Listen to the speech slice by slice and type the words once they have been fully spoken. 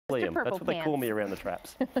Liam. That's what they call me around the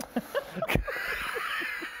traps.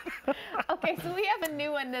 Okay, so we have a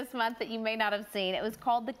new one this month that you may not have seen. It was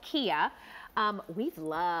called the Kia. We've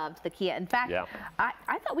loved the Kia. In fact, yeah.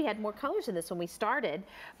 I thought we had more colors in this when we started,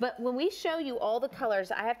 but when we show you all the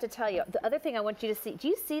colors, I have to tell you, the other thing I want you to see, do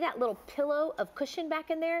you see that little pillow of cushion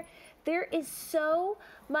back in there? There is so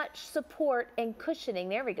much support and cushioning.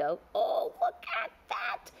 There we go. Oh, look at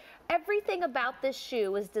that. Everything about this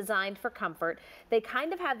shoe was designed for comfort. They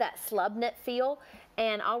kind of have that slub knit feel,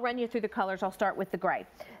 and I'll run you through the colors. I'll start with the gray.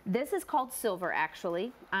 This is called silver,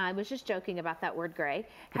 actually. I was just joking about that word gray.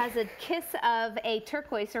 Has a kiss of a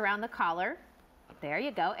turquoise around the collar. There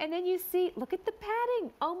you go. And then you see, look at the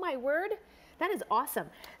padding. Oh my word. That is awesome.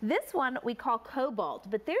 this one we call cobalt,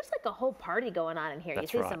 but there's like a whole party going on in here.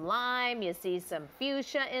 That's you see right. some lime, you see some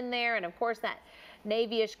fuchsia in there, and of course that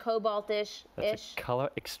navy-ish, cobalt-ish. That's a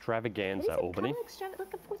color extravaganza, Albany.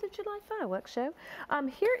 Look at 4th of July fireworks show.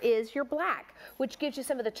 Here is your black, which gives you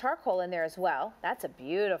some of the charcoal in there as well. That's a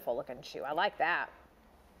beautiful looking shoe. I like that.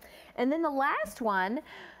 And then the last one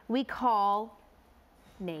we call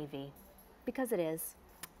navy, because it is.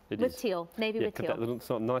 With teal, navy with teal. That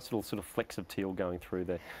little, nice little sort of flecks of teal going through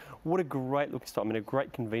there. What a great looking style. I mean, a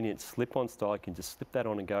great convenient slip-on style. You can just slip that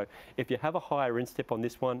on and go. If you have a higher instep on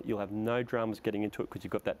this one, you'll have no dramas getting into it because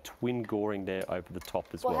you've got that twin goring there over the top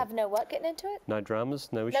as well. We'll have no what getting into it? No dramas,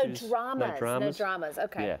 no issues. No dramas. No dramas. No dramas.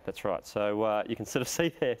 Okay. Yeah, that's right. So you can sort of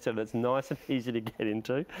see there, so that's nice and easy to get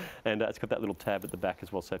into. And it's got that little tab at the back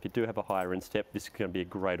as well. So if you do have a higher instep, this is going to be a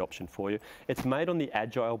great option for you. It's made on the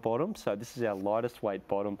Agile bottom. So this is our lightest weight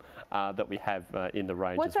bottom that we have in the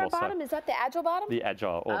range What's as well. What's our bottom? So is that the Agile bottom? the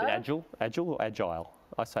Agile, or the Agile or Agile?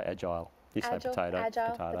 I say Agile. You say Agile, potato.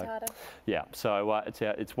 Agile, potato. Yeah, so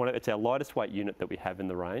it's our lightest weight unit that we have in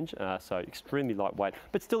the range, so extremely lightweight,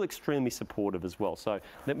 but still extremely supportive as well. So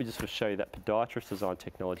let me just sort of show you that podiatrist design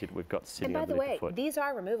technology that we've got sitting underneath the foot. And by the way, these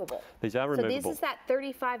are removable. These are removable. So this is that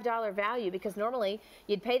 $35 value, because normally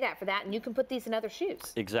you'd pay that for that, and you can put these in other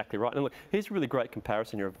shoes. Exactly right. And look, here's a really great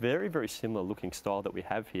comparison. You're a very, very similar looking style that we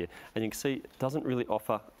have here, and you can see it doesn't really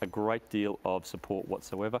offer a great deal of support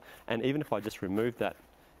whatsoever. And even if I just remove that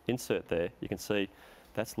insert there, you can see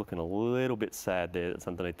that's looking a little bit sad there, that's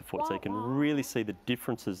underneath the foot. So you can really see the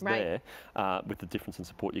differences there with the difference in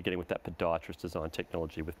support you're getting with that podiatrist design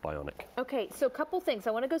technology with Vionic. Okay, so a couple things.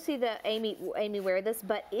 I want to go see the Amy wear this,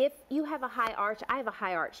 but if you have a high arch, I have a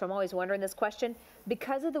high arch, so I'm always wondering this question.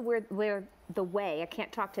 Because of the way, I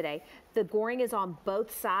can't talk today, the goring is on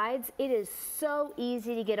both sides, it is so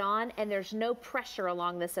easy to get on, and there's no pressure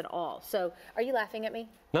along this at all. So, are you laughing at me?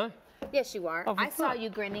 No. Yes, you are. I saw you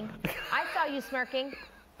grinning. I saw you smirking.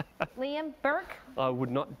 Liam Burke? I would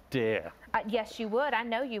not dare. Yes, you would. I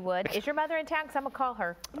know you would. Is your mother in town? Because I'm going to call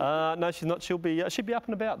her. No, she's not. She'll be up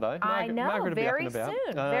and about, though. I know. Margaret will very be up and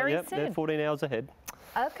soon. about. Very yep, soon. They're 14 hours ahead.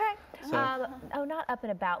 Okay. So. Oh, not up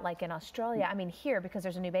and about like in Australia. I mean here, because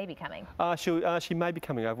there's a new baby coming. She may be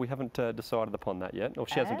coming over. We haven't decided upon that yet. Or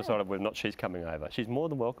she hasn't decided whether or not she's coming over. She's more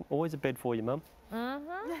than welcome. Always a bed for you, Mum.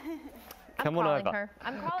 Mm-hmm. Come on over.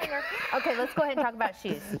 I'm calling her. Okay, let's go ahead and talk about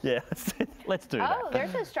shoes. Yeah, let's do that. Oh,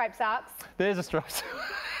 there's those striped socks. There's a striped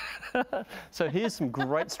So here's some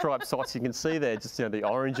great striped socks. You can see there just the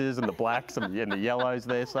oranges and the blacks and the yellows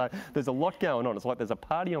there. So there's a lot going on. It's like there's a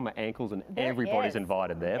party on my ankles and everybody's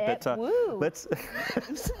invited there. But let's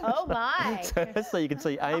oh my! So you can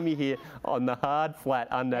see Amy here on the hard, flat,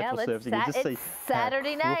 unnatural surface. You can just see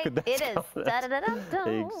Saturday night. It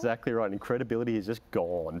is. Exactly right. And credibility is just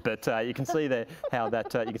gone. But you can see there how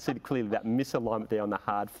that you can see clearly that misalignment there on the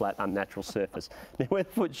hard, flat, unnatural surface. Now where the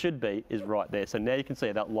foot should be is right there. So now you can see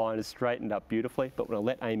that line is straightened up beautifully. But when I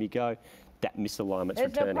let Amy go, that misalignment's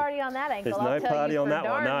returning. There's no party on that ankle. There's no party on that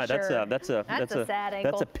one. No, that's a sad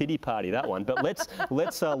ankle. That's a pity party, that one. But let's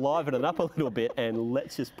liven it up a little bit, and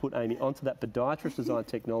let's just put Amy onto that podiatrist design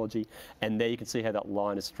technology, and there you can see how that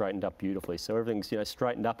line is straightened up beautifully. So everything's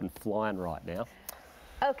straightened up and flying right now.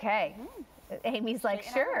 Okay. Amy's like,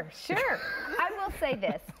 sure. I will say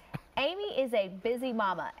this. Amy is a busy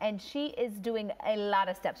mama, and she is doing a lot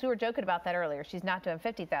of steps. We were joking about that earlier. She's not doing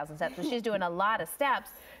 50,000 steps, but she's doing a lot of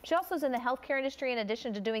steps. She also is in the healthcare industry in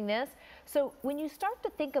addition to doing this. So when you start to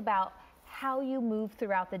think about how you move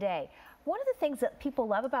throughout the day, one of the things that people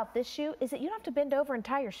love about this shoe is that you don't have to bend over and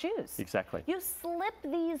tie your shoes. Exactly. You slip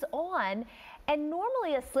these on, and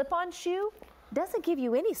normally a slip-on shoe doesn't give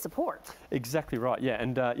you any support. Exactly right, yeah,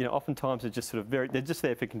 and oftentimes they're just sort of they're just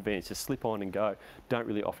there for convenience, just slip on and go, don't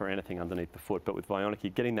really offer anything underneath the foot, but with Vionic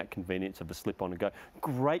you're getting that convenience of the slip on and go.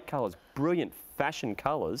 Great colours, brilliant, fashion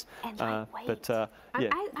colours. And lightweight. But yeah,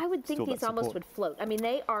 I would think still these that almost support. would float. I mean,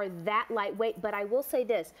 they are that lightweight, but I will say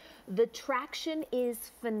this, the traction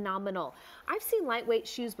is phenomenal. I've seen lightweight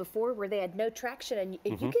shoes before where they had no traction, and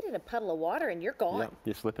you get in a puddle of water and you're gone. Yeah,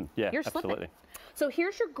 you're slipping. Yeah, You're absolutely. slipping. So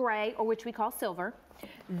here's your gray, or which we call silver.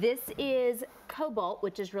 This is cobalt,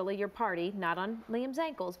 which is really your party, not on Liam's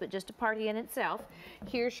ankles, but just a party in itself.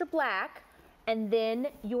 Here's your black, and then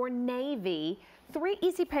your navy. 3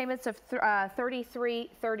 easy payments of $33,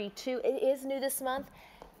 $32. It is new this month.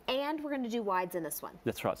 And we're going to do wides in this one.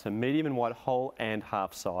 That's right. So medium and wide, whole and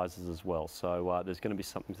half sizes as well. So there's going to be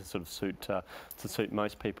something to sort of suit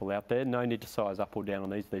most people out there. No need to size up or down on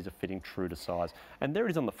these. These are fitting true to size. And there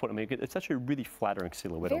it is on the foot. I mean, it's actually a really flattering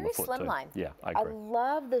silhouette on the foot too. Very slimline. Yeah, I agree. I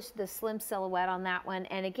love the slim silhouette on that one.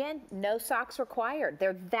 And again, no socks required.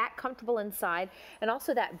 They're that comfortable inside, and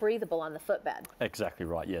also that breathable on the footbed. Exactly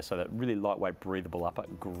right. Yeah. So that really lightweight, breathable upper,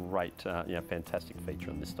 great, fantastic feature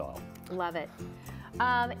in this style. Love it.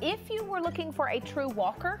 If you were looking for a true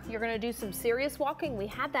walker, you're going to do some serious walking. We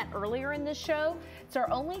had that earlier in this show. It's our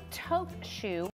only tote shoe.